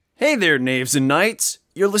Hey there, knaves and knights.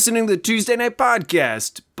 You're listening to the Tuesday Night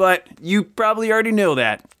Podcast, but you probably already know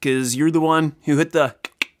that, because you're the one who hit the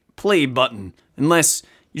play button. Unless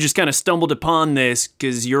you just kind of stumbled upon this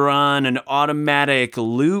because you're on an automatic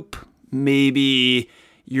loop. Maybe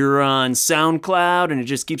you're on SoundCloud and it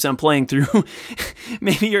just keeps on playing through.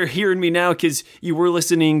 Maybe you're hearing me now because you were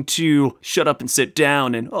listening to Shut Up and Sit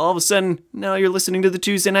Down, and all of a sudden, now you're listening to the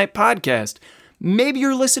Tuesday Night Podcast. Maybe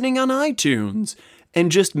you're listening on iTunes. And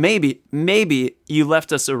just maybe you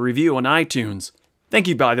left us a review on iTunes. Thank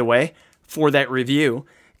you, by the way, for that review,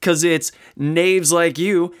 because it's knaves like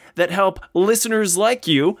you that help listeners like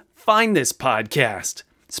you find this podcast.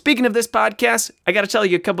 Speaking of this podcast, I got to tell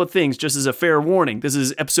you a couple of things just as a fair warning. This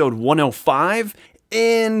is episode 105,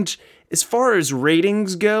 and as far as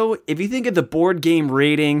ratings go, if you think of the board game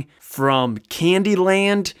rating from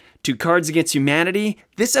Candyland to Cards Against Humanity,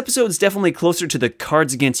 this episode is definitely closer to the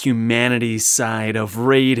Cards Against Humanity side of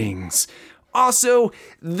ratings. Also,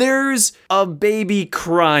 there's a baby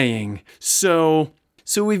crying, so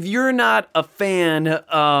if you're not a fan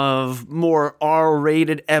of more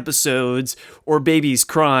R-rated episodes or babies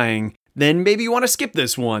crying, then maybe you want to skip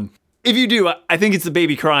this one. If you do, I think it's the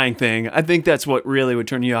baby crying thing. I think that's what really would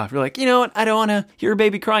turn you off. You're like, you know what? I don't want to hear a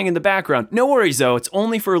baby crying in the background. No worries, though. It's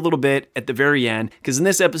only for a little bit at the very end, because in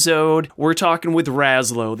this episode, we're talking with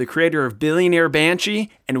Razlo, the creator of Billionaire Banshee,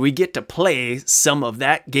 and we get to play some of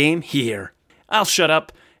that game here. I'll shut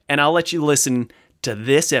up, and I'll let you listen to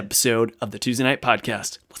this episode of the Tuesday Night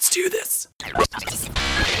Podcast. Let's do this.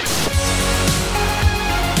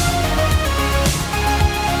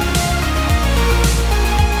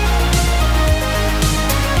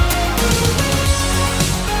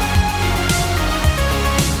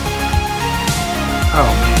 Oh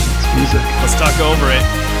man, it's music. Let's talk over it.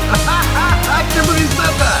 I can't believe you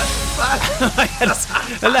said that.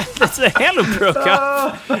 That's the handle broke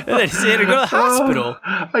off. And then he had to go to the hospital.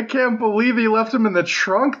 I can't believe he left him in the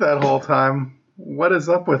trunk that whole time. What is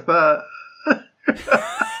up with that?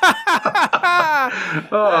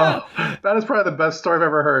 Oh, that is probably the best story I've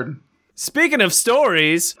ever heard. Speaking of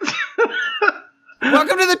stories,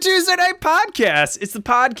 welcome to the Tuesday Night Podcast. It's the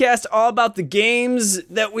podcast all about the games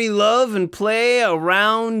that we love and play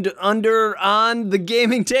around, under, on the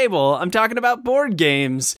gaming table. I'm talking about board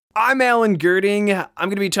games. I'm Alan Girding. I'm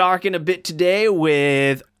going to be talking a bit today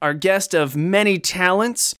with our guest of many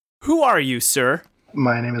talents. Who are you, sir?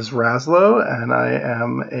 My name is Razlo, and I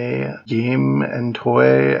am a game and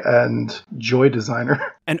toy and joy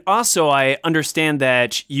designer. And also, I understand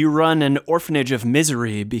that you run an orphanage of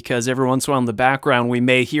misery, because every once in a while in the background, we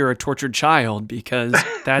may hear a tortured child, because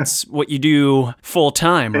that's what you do full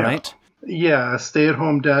time, right? Yeah,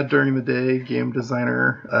 stay-at-home dad during the day, game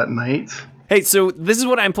designer at night. Hey, so this is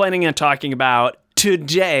what I'm planning on talking about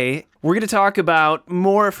today. We're going to talk about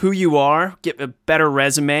more of who you are, get a better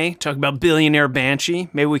resume, talk about Billionaire Banshee.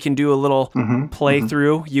 Maybe we can do a little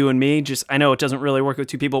playthrough, you and me. I know it doesn't really work with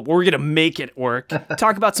two people, but we're going to make it work.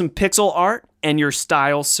 Talk about some pixel art and your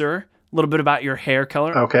style, sir. A little bit about your hair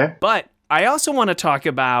color. Okay. But I also want to talk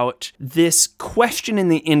about this question in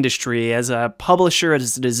the industry as a publisher,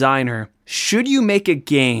 as a designer. Should you make a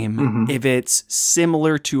game if it's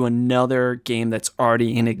similar to another game that's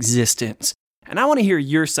already in existence? And I want to hear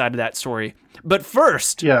your side of that story. But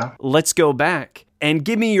first, let's go back and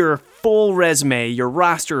give me your full resume, your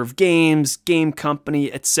roster of games, game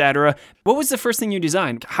company, etc. What was the first thing you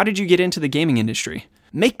designed? How did you get into the gaming industry?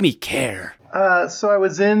 Make me care. So I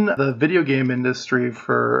was in the video game industry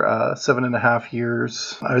for 7.5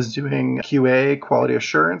 years. I was doing QA, quality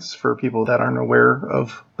assurance, for people that aren't aware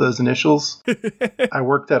of those initials. I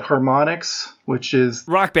worked at Harmonix, which is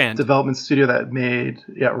Rock Band development studio that made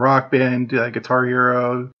Rock Band, Guitar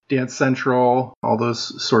Hero, Dance Central, all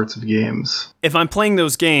those sorts of games. If I'm playing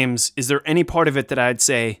those games, is there any part of it that I'd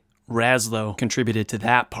say Razlo contributed to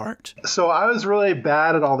that part? So I was really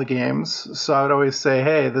bad at all the games. So I would always say,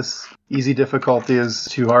 hey, this easy difficulty is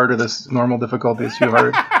too hard, or this normal difficulty is too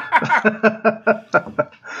hard.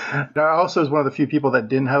 Now, I also was one of the few people that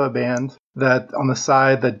didn't have a band, that on the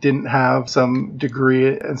side that didn't have some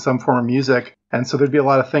degree in some form of music. And so there'd be a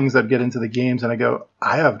lot of things that get into the games, and I go,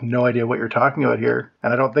 I have no idea what you're talking about here.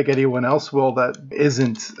 And I don't think anyone else will that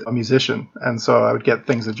isn't a musician. And so I would get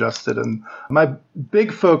things adjusted. And my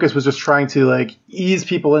big focus was just trying to ease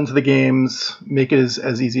people into the games, make it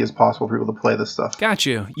as easy as possible for people to play this stuff. Got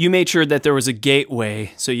you. You made sure that there was a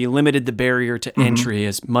gateway, so you limited the barrier to entry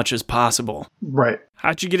as much as possible. Right.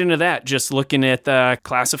 How'd you get into that? Just looking at the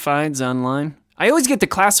classifieds online? I always get the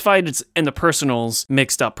classifieds and the personals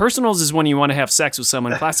mixed up. Personals is when you want to have sex with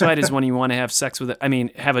someone. Classified is when you want to have sex with,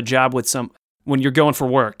 have a job with when you're going for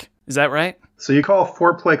work. Is that right? So you call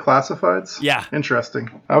foreplay classifieds? Yeah.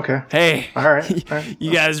 Interesting. Okay. Hey. All right.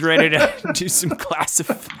 You guys ready to do some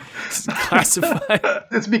classified?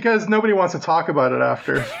 It's because nobody wants to talk about it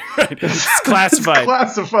after. Right. It's classified. It's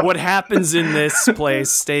classified. What happens in this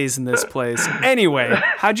place stays in this place. Anyway,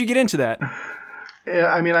 how'd you get into that?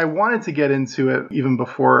 Yeah, I mean, I wanted to get into it even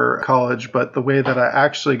before college, but the way that I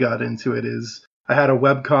actually got into it is I had a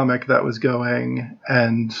webcomic that was going,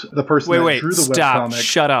 and the person that drew the stop, webcomic...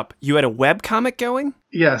 shut up. You had a webcomic going?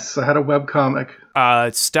 Yes, I had a webcomic.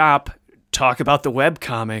 Stop. Talk about the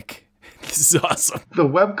webcomic. This is awesome. The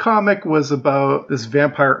webcomic was about this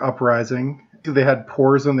vampire uprising. They had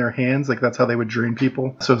pores on their hands, like that's how they would drain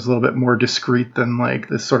people. So it was a little bit more discreet than like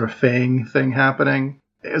this sort of fang thing happening.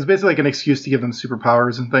 It was basically like an excuse to give them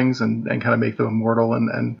superpowers and things and kind of make them immortal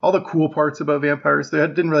and all the cool parts about vampires. They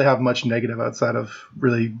didn't really have much negative outside of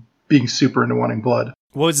really being super into wanting blood.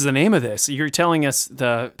 What was the name of this? You're telling us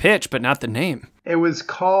the pitch, but not the name. It was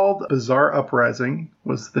called Bizarre Uprising,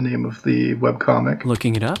 was the name of the webcomic.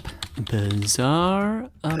 Looking it up. Bizarre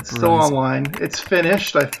Uprising. It's still online. It's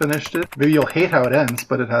finished. I finished it. Maybe you'll hate how it ends,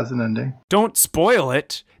 but it has an ending. Don't spoil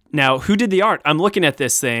it. Now, who did the art? I'm looking at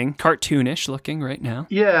this thing. Cartoonish looking right now.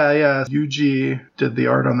 Yeah. Yuji did the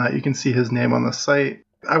art on that. You can see his name on the site.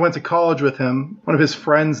 I went to college with him. One of his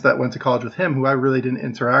friends that went to college with him, who I really didn't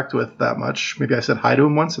interact with that much. Maybe I said hi to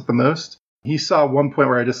him once at the most. He saw one point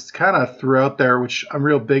where I just kind of threw out there, which I'm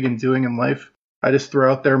real big in doing in life. I just threw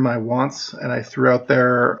out there my wants, and I threw out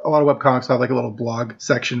there, a lot of webcomics have like a little blog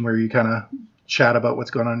section where you kind of chat about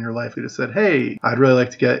what's going on in your life. We just said, hey, I'd really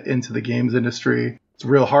like to get into the games industry. It's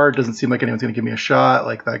real hard. Doesn't seem like anyone's going to give me a shot.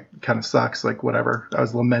 Like, that kind of sucks. Like, whatever. I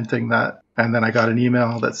was lamenting that. And then I got an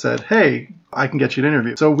email that said, hey, I can get you an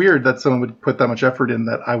interview. So weird that someone would put that much effort in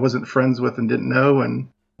that I wasn't friends with and didn't know. And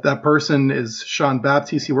that person is Sean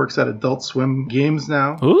Baptiste. He works at Adult Swim Games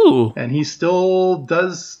now. Ooh. And he still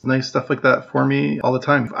does nice stuff like that for me all the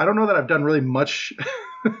time. I don't know that I've done really much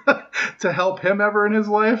to help him ever in his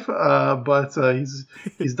life, but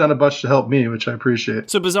he's done a bunch to help me, which I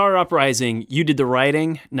appreciate. So Bizarre Uprising, you did the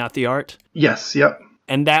writing, not the art? Yes, yep.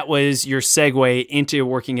 And that was your segue into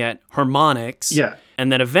working at Harmonix. Yeah.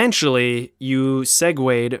 And then eventually you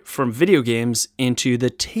segued from video games into the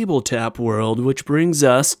tabletop world, which brings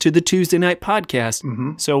us to the Tuesday Night Podcast.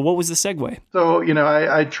 Mm-hmm. So what was the segue? So,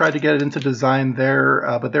 I tried to get it into design there,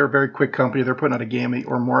 but they're a very quick company. They're putting out a game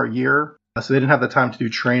or more a year. So they didn't have the time to do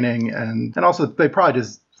training. And also they probably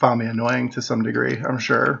just found me annoying to some degree, I'm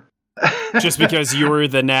sure. Just because you were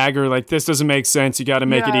the nagger, like, this doesn't make sense. You got to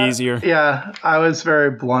make it easier. Yeah, I was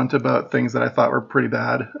very blunt about things that I thought were pretty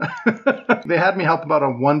bad. They had me help them out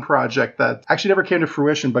on one project that actually never came to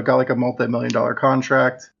fruition, but got like a multi-million-dollar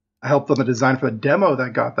contract. I helped on the design for the demo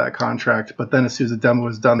that got that contract. But then as soon as the demo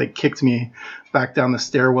was done, they kicked me back down the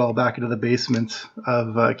stairwell back into the basement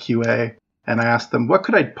of QA. And I asked them, what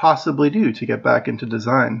could I possibly do to get back into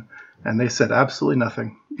design? And they said, absolutely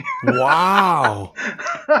nothing. Wow.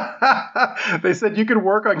 They said you could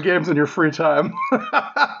work on games in your free time.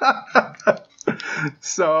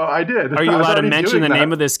 So I did. Are you allowed to mention the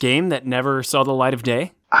name of this game that never saw the light of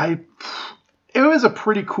day? It was a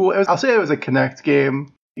pretty cool, I'll say it was a Kinect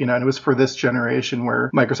game. And it was for this generation where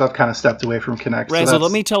Microsoft kind of stepped away from Kinect. Reza,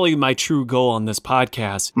 let me tell you my true goal on this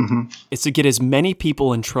podcast. Mm-hmm. Is to get as many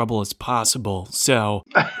people in trouble as possible. So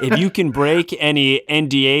if you can break any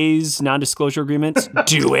NDAs, non-disclosure agreements,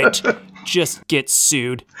 do it. Just get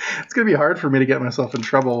sued. It's going to be hard for me to get myself in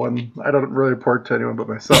trouble when I don't really report to anyone but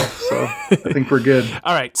myself. So I think we're good.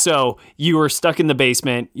 All right. So you were stuck in the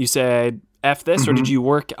basement. You said, F this, or did you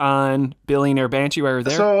work on Billionaire Banshee while you were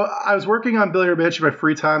there? So I was working on Billionaire Banshee in my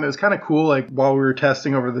free time. It was kind of cool. Like, while we were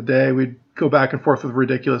testing over the day, we'd go back and forth with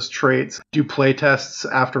ridiculous traits, do play tests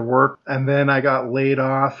after work. And then I got laid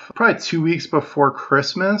off probably 2 weeks before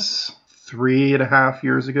Christmas, 3.5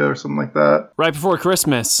 years ago or something like that. Right before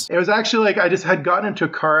Christmas. It was actually like I just had gotten into a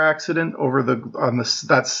car accident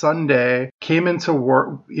that Sunday, came into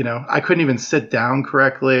work, I couldn't even sit down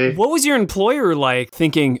correctly. What was your employer like,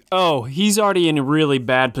 thinking, oh, he's already in a really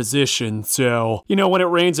bad position, so, when it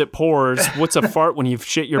rains it pours, what's a fart when you've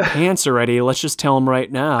shit your pants already? Let's just tell him right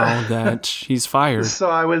now that he's fired. So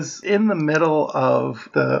I was in the middle of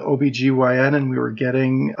the OBGYN and we were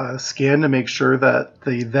getting a scan to make sure that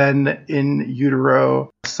the then in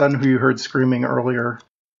utero son who you heard screaming earlier,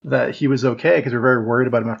 that he was okay, because we were very worried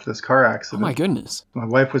about him after this car accident. Oh my goodness. My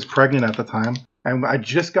wife was pregnant at the time, and I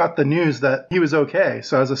just got the news that he was okay.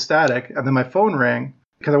 So I was ecstatic, and then my phone rang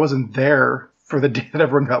because I wasn't there for the day that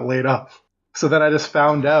everyone got laid off. So then I just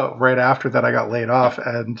found out right after that I got laid off,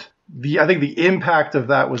 and I think the impact of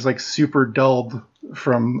that was like super dulled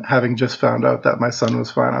from having just found out that my son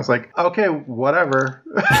was fine. I was like, okay, whatever.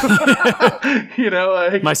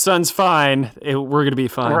 My son's fine. We're going to be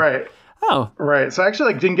fine. Right. Oh. Right. So I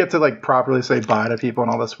actually didn't get to properly say bye to people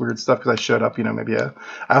and all this weird stuff because I showed up, I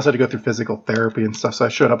also had to go through physical therapy and stuff. So I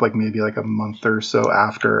showed up maybe a month or so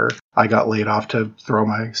after I got laid off to throw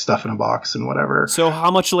my stuff in a box and whatever. So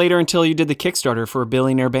how much later until you did the Kickstarter for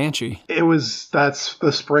Billionaire Banshee? That's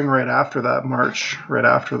the spring right after that, March, right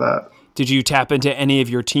after that. Did you tap into any of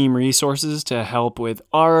your team resources to help with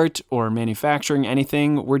art or manufacturing,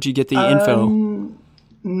 anything? Where'd you get the info?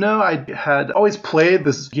 No, I had always played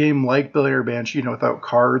this game like Billionaire Banshee, without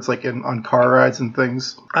cards, on car rides and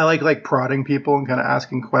things. I like prodding people and kind of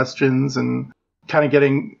asking questions and kind of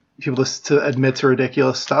getting people to admit to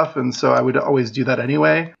ridiculous stuff. And so I would always do that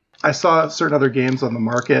anyway. I saw certain other games on the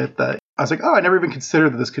market that I was like, oh, I never even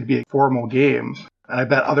considered that this could be a formal game. And I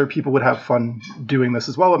bet other people would have fun doing this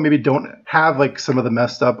as well, but maybe don't have some of the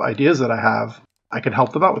messed up ideas that I have. I can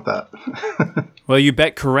help them out with that. Well, you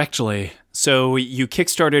bet correctly. So you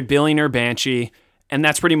kickstarted Billionaire Banshee, and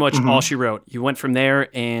that's pretty much all she wrote. You went from there,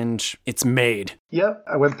 and it's made. Yep.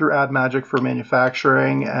 I went through Ad Magic for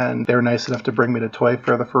manufacturing, and they were nice enough to bring me to Toy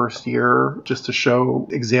Fair the first year just to show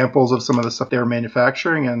examples of some of the stuff they were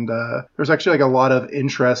manufacturing. And there's actually a lot of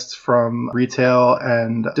interest from retail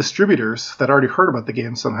and distributors that already heard about the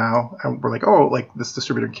game somehow. And we're this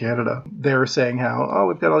distributor in Canada. They were saying how,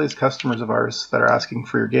 we've got all these customers of ours that are asking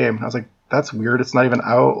for your game. And I was like, that's weird. It's not even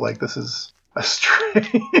out. This is a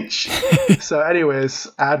strange. So anyways,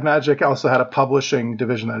 Ad Magic also had a publishing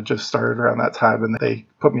division that had just started around that time, and they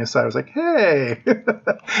put me aside. I was like, hey,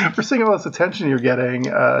 we're seeing all this attention you're getting.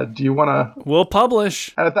 Do you want to... We'll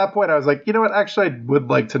publish. And at that point, I was like, you know what? Actually, I would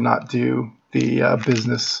like to not do the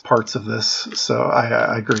business parts of this. So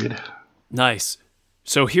I agreed. Nice.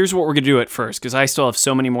 So here's what we're going to do at first, because I still have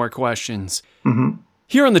so many more questions. Mm-hmm.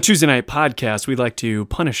 Here on the Tuesday Night Podcast, we like to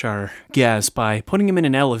punish our guests by putting them in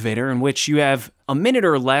an elevator in which you have a minute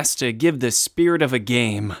or less to give the spirit of a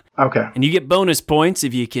game. Okay. And you get bonus points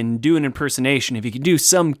if you can do an impersonation, if you can do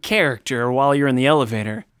some character while you're in the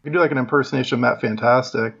elevator. You could do an impersonation of Matt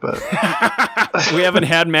Fantastic, but... We haven't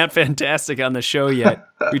had Matt Fantastic on the show yet.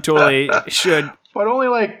 We totally should. But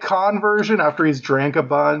only con version after he's drank a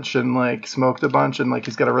bunch and smoked a bunch and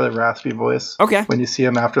he's got a really raspy voice. Okay. When you see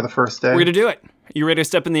him after the first day. We're going to do it. You ready to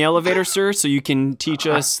step in the elevator, sir, so you can teach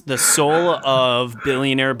us the soul of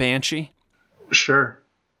Billionaire Banshee? Sure.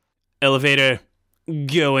 Elevator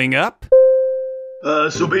going up.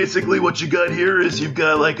 So basically what you got here is you've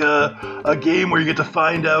got a game where you get to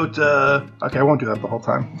find out... Okay, I won't do that the whole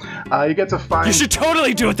time. You get to find... You should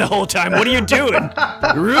totally do it the whole time. What are you doing?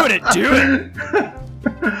 Ruin it. Do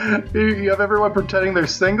it. You have everyone pretending they're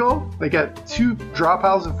single. They get 2 draw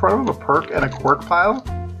piles in front of them, a perk and a quirk pile.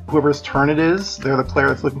 Whoever's turn it is, they're the player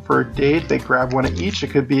that's looking for a date. They grab one of each. It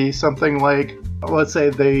could be something like, let's say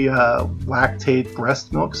they lactate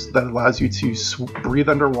breast milks that allows you to breathe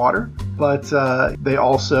underwater, but they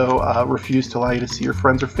also refuse to allow you to see your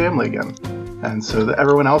friends or family again. And so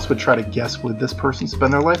everyone else would try to guess, would this person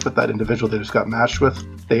spend their life with that individual they just got matched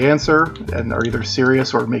with? They answer and are either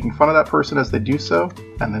serious or making fun of that person as they do so.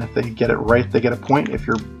 And then if they get it right, they get a point if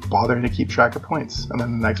you're bothering to keep track of points. And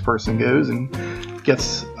then the next person goes and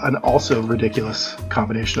gets an also ridiculous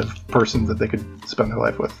combination of persons that they could spend their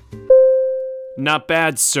life with. Not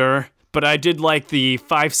bad, sir. But I did like the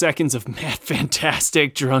 5 seconds of Matt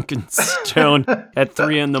Fantastic drunk and stoned at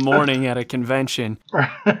 3 a.m. at a convention.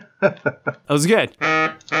 That was good.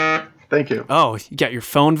 Thank you. Oh, you got your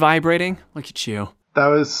phone vibrating? Look at you. That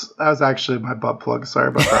was actually my butt plug. Sorry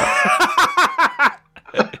about that.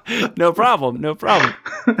 No problem.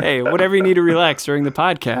 Hey, whatever you need to relax during the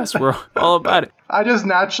podcast, we're all about it. I just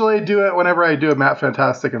naturally do it whenever I do a Matt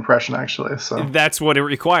Fantastic impression, actually. So that's what it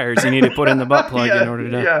requires. You need to put in the butt plug in order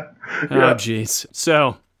to... Yeah. Oh, jeez.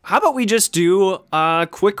 So how about we just do a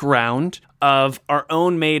quick round of our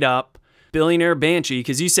own made-up Billionaire Banshee,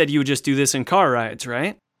 because you said you would just do this in car rides,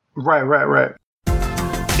 right? Right.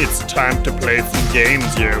 It's time to play some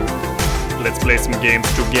games, yo. Let's play some games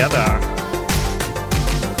together.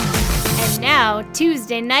 And now,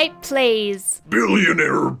 Tuesday Night Plays.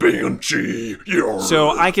 Billionaire Banshee, yeah.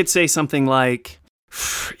 So I could say something like,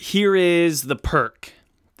 here is the perk.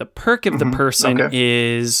 The perk of the person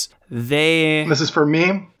is they... This is for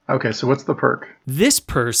me? Okay, so what's the perk? This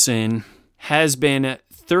person has been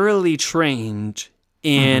thoroughly trained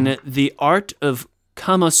in the art of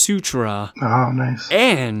Kama Sutra. Oh, nice.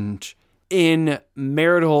 And in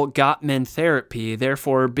marital Gottman therapy,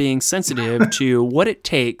 therefore being sensitive to what it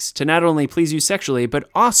takes to not only please you sexually, but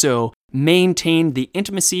also maintain the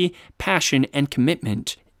intimacy, passion, and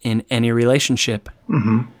commitment in any relationship.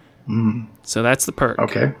 So that's the perk.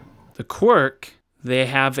 Okay. The quirk, they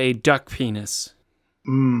have a duck penis.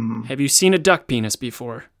 Have you seen a duck penis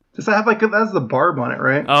before? Does that have that's the barb on it,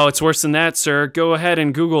 right? Oh, it's worse than that, sir. Go ahead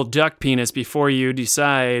and Google duck penis before you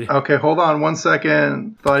decide. Okay, hold on 1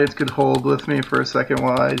 second. The audience could hold with me for a second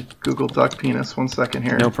while I Google duck penis. 1 second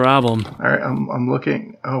here. No problem. All right, I'm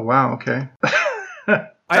looking. Oh, wow, okay.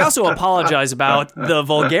 I also apologize about the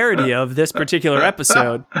vulgarity of this particular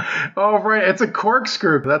episode. Oh, right. It's a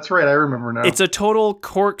corkscrew. That's right. I remember now. It's a total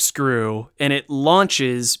corkscrew, and it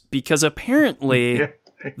launches because apparently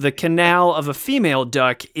the canal of a female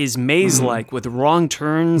duck is maze-like with wrong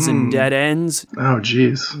turns and dead ends. Oh,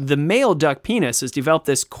 geez. The male duck penis has developed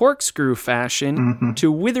this corkscrew fashion to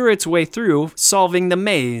wither its way through, solving the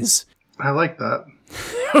maze. I like that.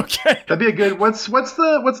 Okay. That'd be a good. What's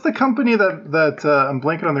the company that I'm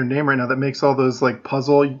blanking on their name right now that makes all those like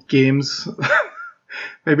puzzle games?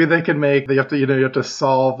 Maybe they can make. You have to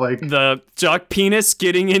solve like The duck penis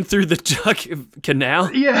getting in through the duck canal.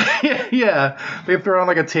 Yeah. They throw on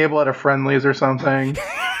like a table at a Friendlies or something.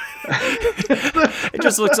 It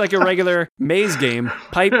just looks like a regular maze game,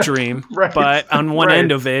 Pipe Dream, Right. but on one Right.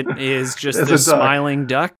 end of it is just It's this a duck. smiling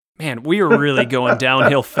duck. Man, we are really going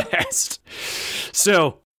downhill fast.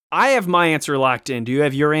 So I have my answer locked in. Do you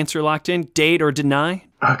have your answer locked in? Date or deny?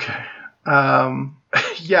 Okay.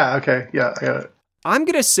 Yeah. Okay. Yeah. I got it. I'm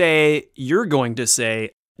going to say you're going to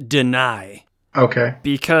say deny. Okay.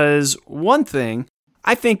 Because one thing,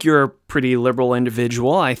 I think you're a pretty liberal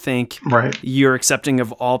individual. I think Right. you're accepting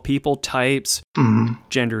of all people types,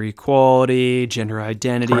 gender equality, gender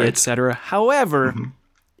identity, Right. etc. However,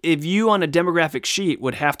 if you on a demographic sheet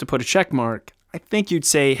would have to put a check mark, I think you'd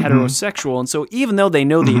say heterosexual. And so even though they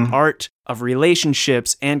know the art of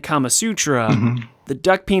relationships and Kama Sutra, the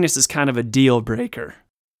duck penis is kind of a deal breaker.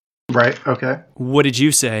 Right. Okay. What did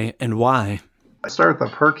you say and why? I start with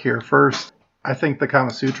the perk here first. I think the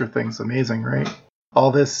Kama Sutra thing's amazing, right?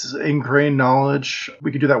 All this ingrained knowledge.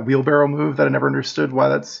 We could do that wheelbarrow move that I never understood why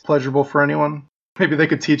that's pleasurable for anyone. Maybe they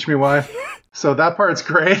could teach me why. So that part's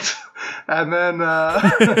great. And then,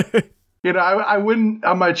 I wouldn't,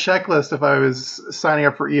 on my checklist, if I was signing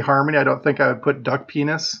up for eHarmony, I don't think I would put duck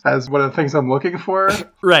penis as one of the things I'm looking for.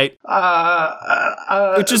 Right.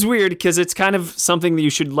 Which is weird because it's kind of something that you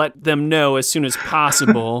should let them know as soon as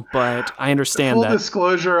possible, but I understand Full that.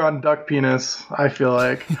 disclosure on duck penis, I feel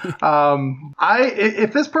like.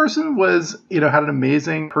 If this person was, had an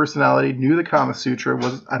amazing personality, knew the Kama Sutra,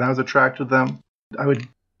 and I was attracted to them, I would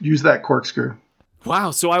use that corkscrew.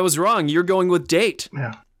 Wow, so I was wrong. You're going with date.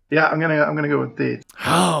 Yeah, I'm gonna go with date.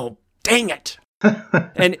 Oh, dang it.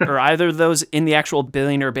 And are either of those in the actual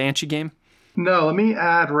Billionaire Banshee game? No, let me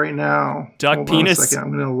add right now. Duck Hold penis? On a second.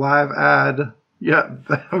 I'm gonna live add. Yeah,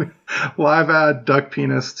 live add duck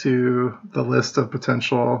penis to the list of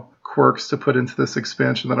potential quirks to put into this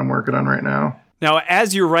expansion that I'm working on right now. Now,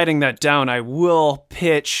 as you're writing that down, I will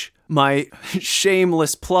pitch my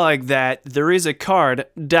shameless plug that there is a card,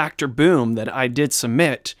 Dr. Boom, that I did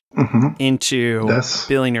submit into Yes.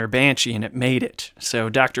 Billionaire Banshee, and it made it. So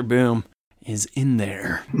Dr. Boom is in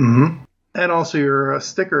there. And also your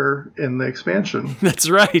sticker in the expansion. That's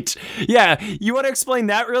right. Yeah, you want to explain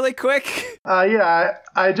that really quick? I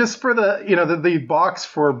just for the box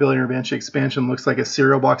for Billionaire Banshee expansion looks like a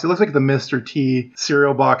cereal box. It looks like the Mr. T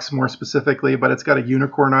cereal box more specifically, but it's got a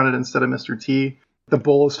unicorn on it instead of Mr. T. The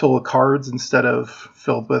bowl is filled with cards instead of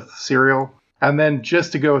filled with cereal. And then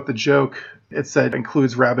just to go with the joke, it said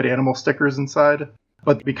includes rabbit animal stickers inside.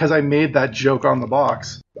 But because I made that joke on the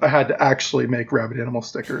box, I had to actually make rabbit animal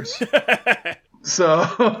stickers.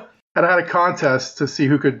 So, and I had a contest to see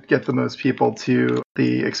who could get the most people to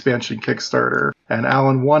the expansion Kickstarter. And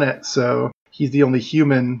Alan won it, so he's the only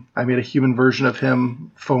human. I made a human version of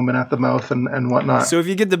him foaming at the mouth and whatnot. So if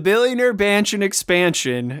you get the Billionaire Banshee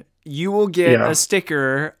expansion, you will get a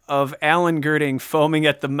sticker of Alan Girding foaming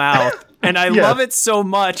at the mouth. And I love it so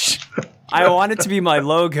much. I want it to be my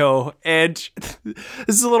logo. And this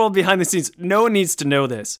is a little behind the scenes. No one needs to know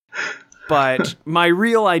this. But my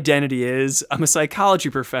real identity is I'm a psychology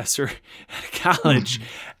professor at college.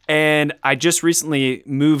 And I just recently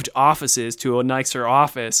moved offices to a nicer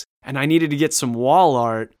office. And I needed to get some wall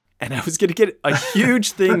art. And I was going to get a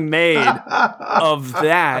huge thing made of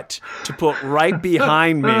that to put right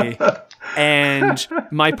behind me. And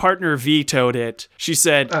my partner vetoed it. She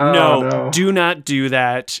said, no, do not do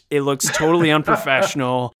that. It looks totally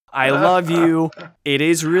unprofessional. I love you. It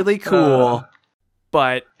is really cool.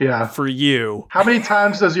 but Yeah. for you. How many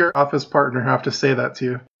times does your office partner have to say that to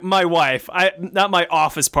you? My wife, not my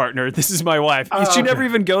office partner. This is my wife. She never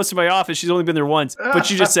even goes to my office. She's only been there once. But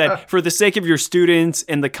she just said, for the sake of your students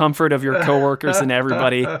and the comfort of your coworkers and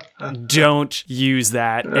everybody, don't use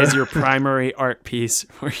that as your primary art piece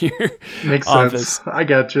for your Makes office. sense. I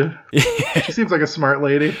get you. She seems like a smart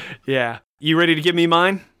lady. Yeah. You ready to give me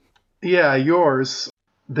mine? Yeah, yours.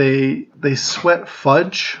 They sweat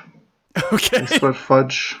fudge. Okay. They sweat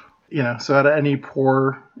fudge. So out of any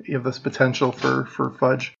pore, you have this potential for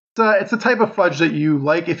fudge. It's a type of fudge that you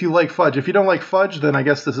like if you like fudge. If you don't like fudge, then I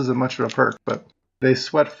guess this isn't much of a perk. But they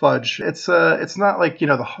sweat fudge. It's not like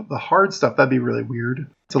the hard stuff. That'd be really weird.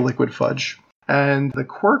 It's a liquid fudge. And the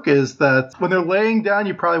quirk is that when they're laying down,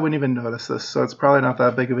 you probably wouldn't even notice this. So it's probably not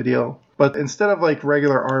that big of a deal. But instead of like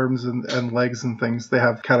regular arms and legs and things, they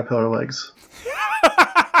have caterpillar legs.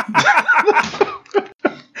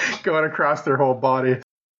 Going across their whole body.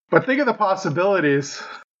 But think of the possibilities.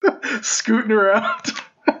 Scooting around.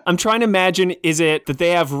 I'm trying to imagine, is it that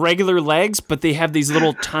they have regular legs, but they have these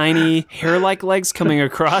little tiny hair-like legs coming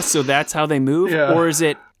across, so that's how they move? Yeah. Or is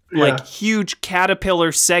it like huge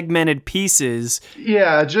caterpillar segmented pieces?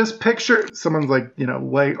 Yeah, just picture someone's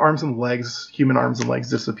arms and legs, human arms and legs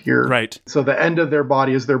disappear. Right. So the end of their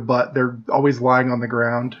body is their butt. They're always lying on the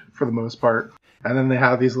ground for the most part. And then they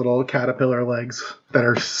have these little caterpillar legs that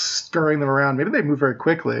are scurrying them around. Maybe they move very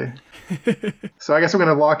quickly. So I guess I'm going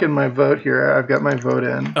to lock in my vote here. I've got my vote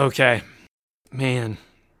in. Okay. Man.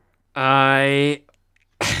 I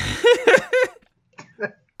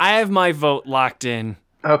have my vote locked in.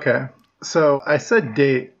 Okay. So I said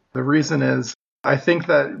date. The reason is I think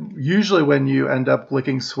that usually when you end up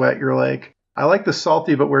licking sweat, you're like, I like the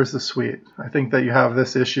salty, but where's the sweet? I think that you have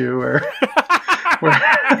this issue where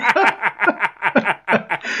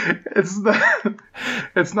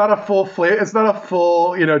it's not a full flavor. It's not a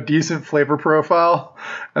full, decent flavor profile.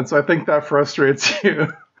 And so I think that frustrates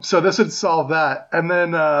you. So this would solve that. And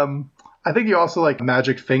then I think you also like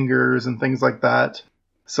magic fingers and things like that.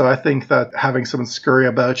 So I think that having someone scurry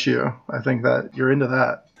about you, I think that you're into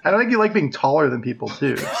that. And I think you like being taller than people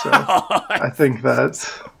too. So I think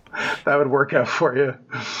that would work out for you.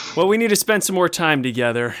 Well, we need to spend some more time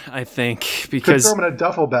together, I think, Could because... throw them in a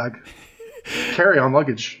duffel bag. Carry on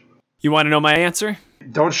luggage. You want to know my answer?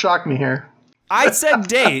 Don't shock me here. I said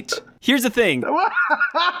date. Here's the thing.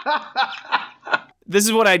 This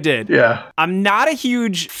is what I did. Yeah. I'm not a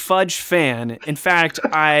huge fudge fan. In fact,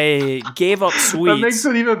 I gave up sweets. That makes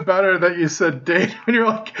it even better that you said date. When you're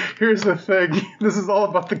like, here's the thing. This is all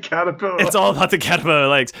about the caterpillar. It's all about the caterpillar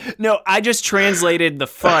legs. No, I just translated the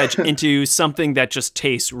fudge into something that just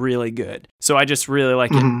tastes really good. So I just really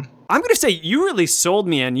like it. I'm going to say you really sold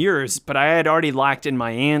me on yours, but I had already locked in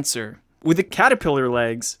my answer. With the caterpillar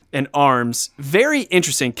legs and arms, very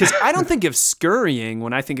interesting, because I don't think of scurrying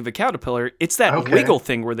when I think of a caterpillar. It's that wiggle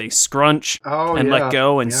thing where they scrunch and let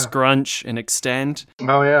go and scrunch and extend.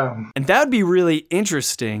 Oh, yeah. And that would be really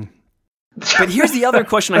interesting. But here's the other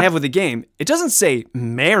question I have with the game. It doesn't say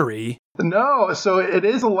marry. No, so it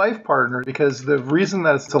is a life partner, because the reason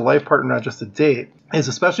that it's a life partner, not just a date, is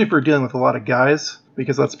especially if you're dealing with a lot of guys,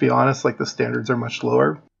 because let's be honest, like the standards are much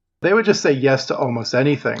lower. They would just say yes to almost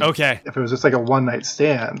anything. Okay. If it was just like a one-night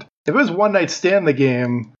stand. If it was one-night stand the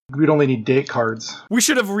game, we'd only need date cards. We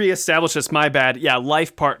should have reestablished this, my bad. Yeah,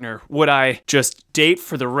 life partner. Would I just date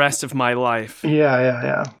for the rest of my life?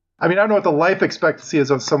 Yeah. I mean, I don't know what the life expectancy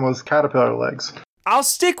is of someone's caterpillar legs. I'll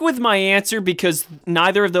stick with my answer because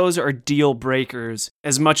neither of those are deal breakers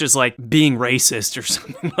as much as like being racist or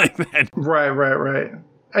something like that. Right.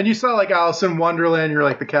 And you saw like Alice in Wonderland, you're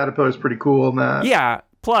like, the caterpillar's pretty cool and that. Yeah.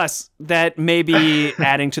 Plus, that may be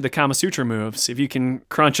adding to the Kama Sutra moves. If you can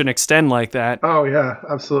crunch and extend like that. Oh, yeah,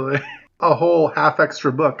 absolutely. A whole half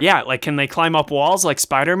extra book. Yeah, like can they climb up walls like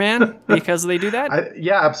Spider-Man because they do that?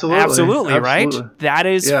 Yeah, absolutely. Absolutely, right? That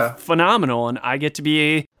is phenomenal. And I get to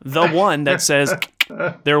be the one that says,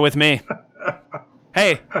 they're with me.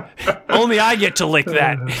 Hey, only I get to lick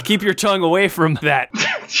that. Keep your tongue away from that.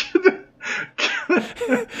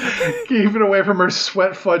 Keep it away from her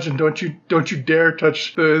sweat fudge, and don't you dare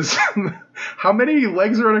touch those. How many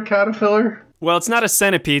legs are on a caterpillar? Well, it's not a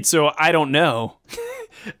centipede, so I don't know.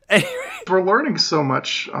 We're learning so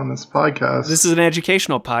much on this podcast. This is an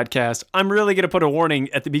educational podcast. I'm really going to put a warning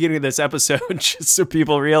at the beginning of this episode just so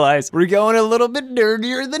people realize we're going a little bit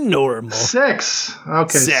dirtier than normal. 6.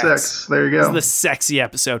 Okay, 6. There you go. This is the sexy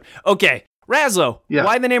episode. Okay, Razlo. Yeah.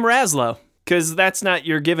 Why the name Razlo? Because that's not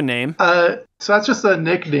your given name. So that's just a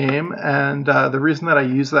nickname, and the reason that I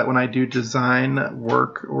use that when I do design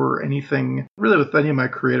work or anything, really with any of my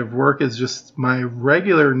creative work, is just my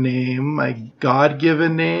regular name, my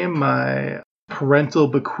God-given name, my parental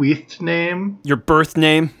bequeathed name. Your birth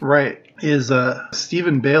name? Right, is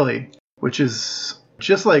Stephen Bailey, which is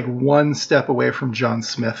just like one step away from John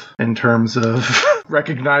Smith in terms of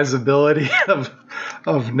recognizability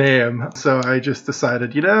of name. So I just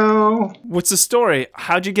decided, What's the story?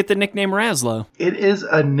 How'd you get the nickname Razlo? it is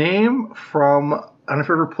a name from, I don't know if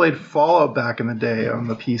you ever played Fallout back in the day on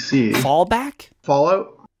the PC. Fallback?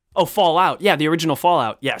 Fallout? Oh, Fallout. Yeah, the original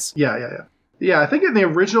Fallout. Yes. Yeah. Yeah, I think in the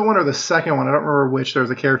original one or the second one, I don't remember which, there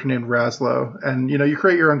was a character named Razlo. And, you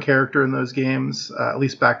create your own character in those games. At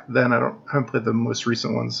least back then, I haven't played the most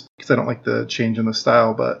recent ones because I don't like the change in the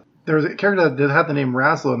style. But there was a character that had the name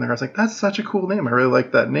Razlo in there. I was like, that's such a cool name. I really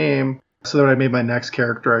like that name. So then when I made my next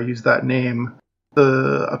character, I used that name.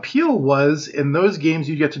 The appeal was, in those games,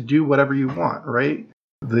 you get to do whatever you want, right?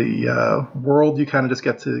 The world, you kind of just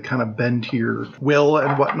get to kind of bend to your will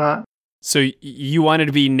and whatnot. So you wanted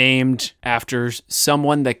to be named after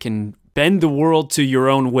someone that can bend the world to your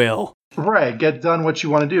own will. Right, get done what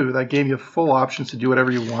you want to do. That gave you full options to do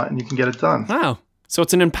whatever you want, and you can get it done. Wow. So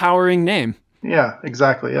it's an empowering name. Yeah,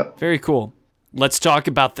 exactly, yep. Very cool. Let's talk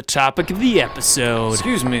about the topic of the episode.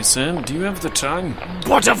 Excuse me, Sam, do you have the time?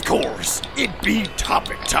 But of course, it be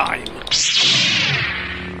topic time.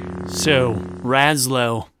 So,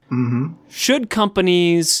 Razlo. Mm-hmm. Should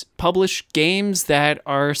companies publish games that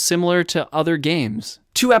are similar to other games?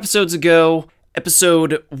 2 episodes ago,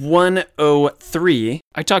 episode 103,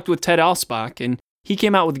 I talked with Ted Alspach, and he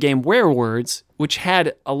came out with the game Werewords, which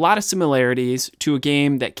had a lot of similarities to a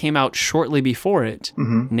game that came out shortly before it,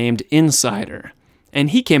 named Insider. And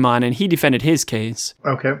he came on and he defended his case.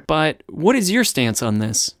 Okay. But what is your stance on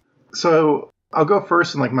this? So I'll go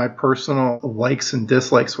first in like my personal likes and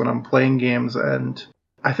dislikes when I'm playing games, and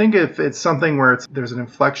I think if it's something where there's an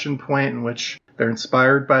inflection point in which they're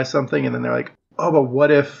inspired by something and then they're like, oh, but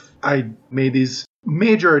what if I made these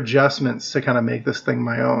major adjustments to kind of make this thing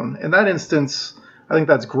my own? In that instance, I think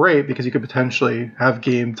that's great because you could potentially have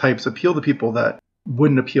game types appeal to people that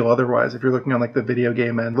wouldn't appeal otherwise. If you're looking on like the video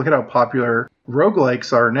game end, look at how popular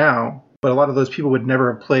roguelikes are now, but a lot of those people would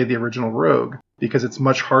never have played the original Rogue because it's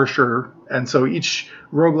much harsher. And so each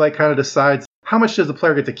roguelike kind of decides how much does the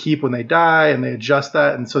player get to keep when they die, and they adjust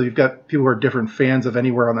that. And so you've got people who are different fans of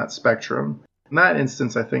anywhere on that spectrum. In that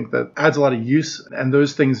instance, I think that adds a lot of use, and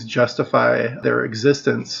those things justify their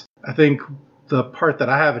existence. I think the part that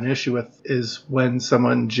I have an issue with is when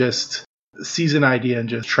someone just sees an idea and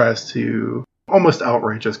just tries to almost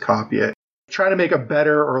outright just copy it. Try to make a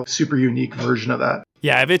better or super unique version of that.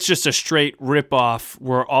 Yeah, if it's just a straight ripoff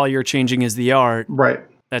where all you're changing is the art, Right.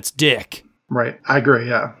 that's dick. Right. I agree,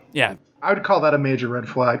 yeah. Yeah. I would call that a major red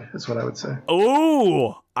flag, is what I would say.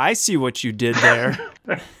 Oh, I see what you did there.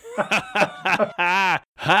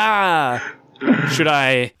 Ha! Should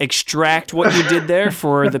I extract what you did there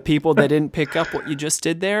for the people that didn't pick up what you just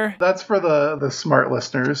did there? That's for the smart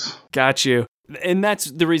listeners. Got you. And that's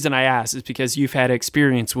the reason I asked, is because you've had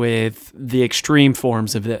experience with the extreme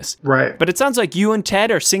forms of this. Right. But it sounds like you and Ted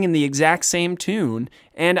are singing the exact same tune,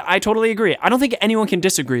 and I totally agree. I don't think anyone can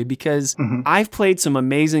disagree because I've played some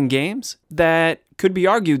amazing games that could be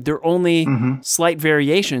argued they're only slight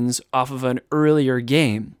variations off of an earlier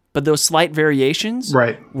game. But those slight variations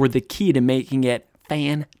were the key to making it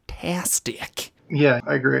fantastic. Yeah,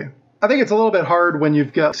 I agree. I think it's a little bit hard when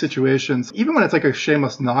you've got situations, even when it's like a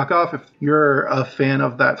shameless knockoff, if you're a fan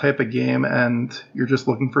of that type of game and you're just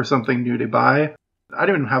looking for something new to buy. I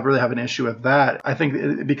don't even really have an issue with that. I think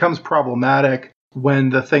it becomes problematic when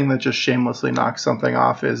the thing that just shamelessly knocks something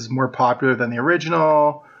off is more popular than the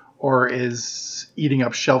original or is eating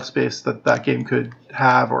up shelf space that game could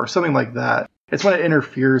have or something like that. It's when it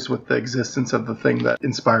interferes with the existence of the thing that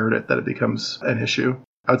inspired it that it becomes an issue.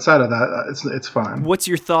 Outside of that, it's fine. What's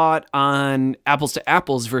your thought on Apples to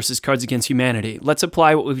Apples versus Cards Against Humanity? Let's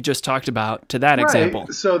apply what we've just talked about to that example.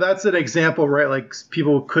 So that's an example, right? Like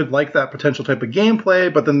people could like that potential type of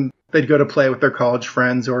gameplay, but then they'd go to play with their college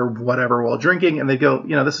friends or whatever while drinking, and they'd go,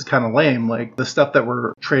 this is kind of lame. Like the stuff that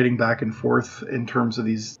we're trading back and forth in terms of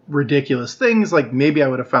these ridiculous things, like maybe I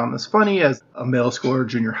would have found this funny as a middle schooler,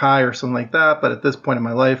 junior high or something like that. But at this point in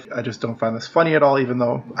my life, I just don't find this funny at all, even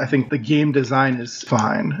though I think the game design is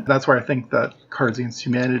fine. That's where I think that Cards Against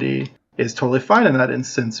Humanity is totally fine in that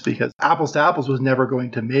instance because Apples to Apples was never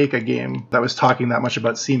going to make a game that was talking that much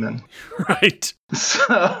about semen. Right. So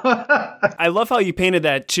I love how you painted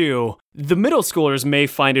that too. The middle schoolers may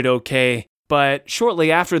find it okay, But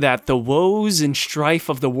shortly after that, the woes and strife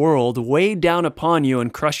of the world weigh down upon you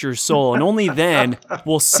and crush your soul, and only then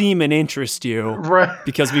will semen interest you. Right.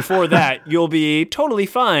 Because before that, you'll be totally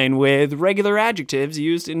fine with regular adjectives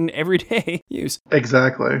used in everyday use.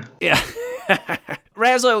 Exactly. Yeah.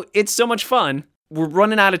 Razlo, it's so much fun. We're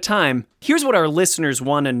running out of time. Here's what our listeners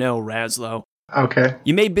want to know, Razlo. Okay.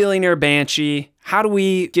 You made Billionaire Banshee. How do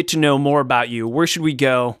we get to know more about you? Where should we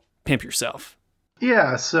go? Pimp yourself.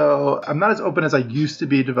 Yeah, so I'm not as open as I used to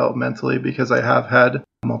be developmentally because I have had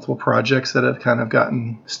multiple projects that have kind of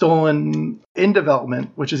gotten stolen in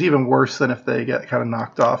development, which is even worse than if they get kind of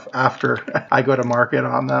knocked off after I go to market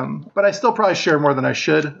on them. But I still probably share more than I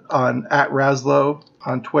should on @Razlo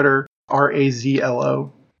on Twitter,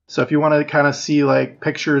 RAZLO. So if you want to kind of see like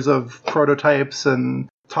pictures of prototypes and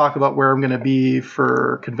talk about where I'm going to be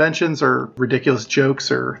for conventions or ridiculous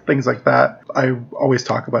jokes or things like that, I always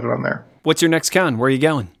talk about it on there. What's your next con? Where are you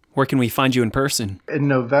going? Where can we find you in person? In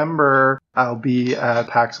November, I'll be at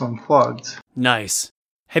PAX Unplugged. Nice.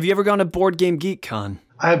 Have you ever gone to Board Game Geek Con?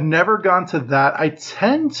 I have never gone to that. I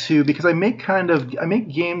tend to because I make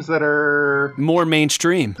games that are more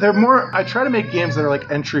mainstream. I try to make games that are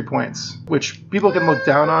like entry points, which people can look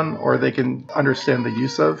down on or they can understand the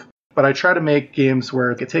use of. But I try to make games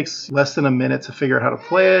where it takes less than a minute to figure out how to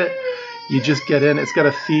play it. You just get in. It's got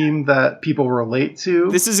a theme that people relate to.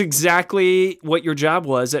 This is exactly what your job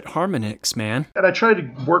was at Harmonix, man. And I try to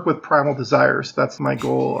work with Primal Desires. That's my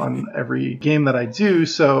goal on every game that I do.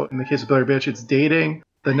 So in the case of Billionaire Banshee, it's dating.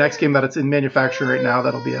 The next game that it's in manufacturing right now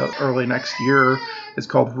that'll be out early next year is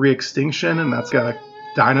called Re-Extinction, and that's got a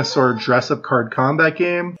dinosaur dress-up card combat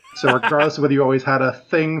game. So regardless of whether you always had a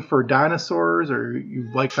thing for dinosaurs or you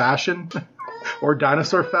like fashion or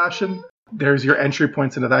dinosaur fashion, there's your entry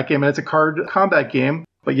points into that game. And it's a card combat game,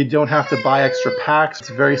 but you don't have to buy extra packs. It's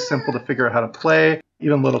very simple to figure out how to play.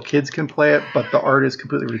 Even little kids can play it, but the art is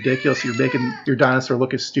completely ridiculous. You're making your dinosaur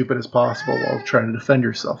look as stupid as possible while trying to defend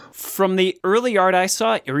yourself. From the early art I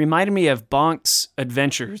saw, it reminded me of Bonk's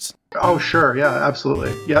Adventures. Oh, sure. Yeah,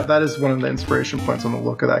 absolutely. Yeah, that is one of the inspiration points on the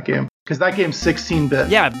look of that game. Because that game's 16-bit.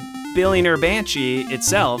 Yeah, Billionaire Banshee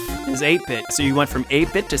itself is 8-bit. So you went from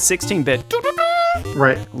 8-bit to 16-bit.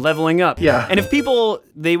 Right. Leveling up. Yeah. And if people,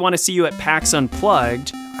 they want to see you at PAX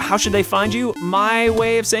Unplugged, how should they find you? My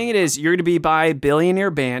way of saying it is you're going to be by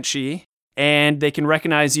Billionaire Banshee, and they can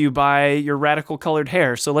recognize you by your radical colored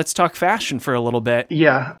hair. So let's talk fashion for a little bit.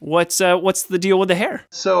 Yeah. What's the deal with the hair?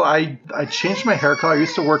 So I changed my hair color. I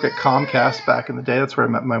used to work at Comcast back in the day. That's where I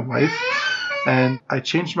met my wife. And I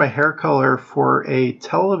changed my hair color for a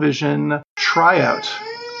television tryout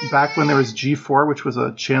back when there was G4, which was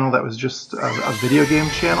a channel that was just a video game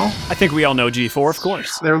channel. I think we all know G4, of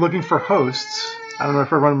course. They were looking for hosts. I don't know if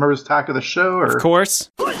everyone remembers Attack of the Show or... Of course.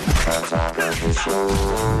 I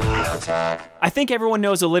think everyone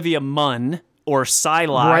knows Olivia Munn or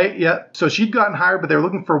Psylocke. Right, yeah. So she'd gotten hired, but they were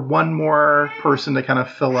looking for one more person to kind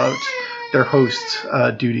of fill out their host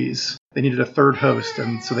duties. They needed a third host,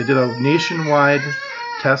 and so they did a nationwide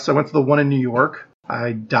test. I went to the one in New York.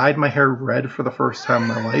 I dyed my hair red for the first time in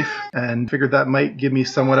my life and figured that might give me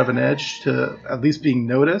somewhat of an edge to at least being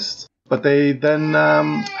noticed. But they then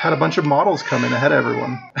had a bunch of models come in ahead of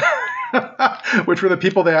everyone, which were the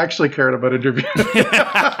people they actually cared about interviewing.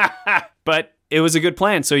 But it was a good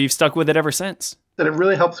plan, so you've stuck with it ever since. That it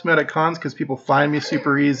really helps me out at cons because people find me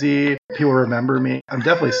super easy. People remember me. I'm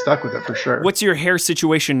definitely stuck with it for sure. What's your hair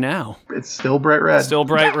situation now? It's still bright red. Still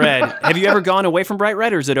bright red. Have you ever gone away from bright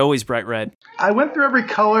red, or is it always bright red? I went through every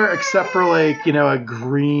color except for a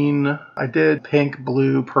green. I did pink,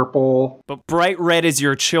 blue, purple. But bright red is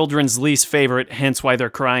your children's least favorite, hence why they're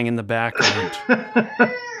crying in the background.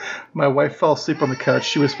 My wife fell asleep on the couch.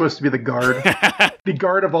 She was supposed to be the guard. The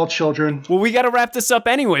guard of all children. Well, we got to wrap this up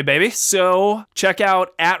anyway, baby. So check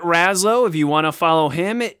out @Razlo if you want to follow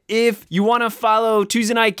him. If you want to follow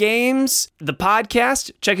Tuesday Night Games, the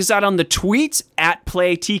podcast, check us out on the tweets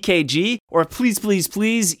 @PlayTKG, or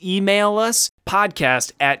please email us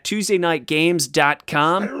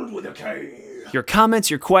podcast@TuesdayNightGames.com. Your comments,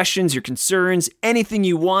 your questions, your concerns, anything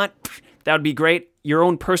you want, that would be great. Your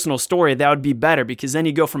own personal story, that would be better, because then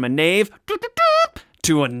you go from a knave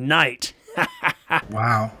to a knight.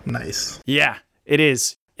 Wow, nice. Yeah, it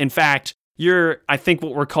is. In fact, you're, I think,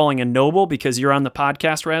 what we're calling a noble, because you're on the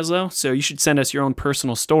podcast, Razlo. So you should send us your own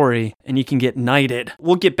personal story and you can get knighted.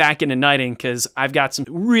 We'll get back into knighting because I've got some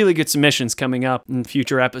really good submissions coming up in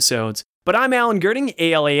future episodes. But I'm Alan Gerding,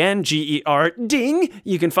 ALANGER, ding.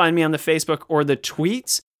 You can find me on the Facebook or the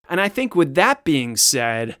tweets. And I think with that being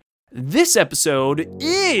said, this episode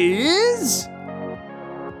is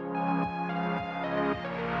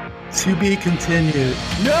To be continued.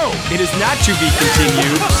 No, it is not to be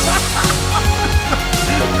continued.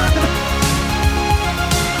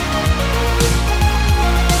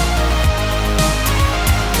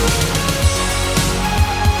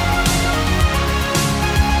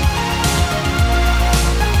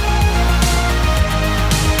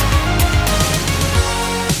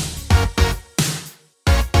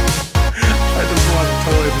 I just want to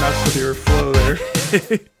totally mess with your flow there.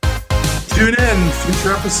 Tune in,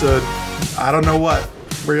 future episode. I don't know what,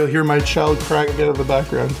 where you'll hear my child crying again in the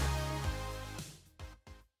background.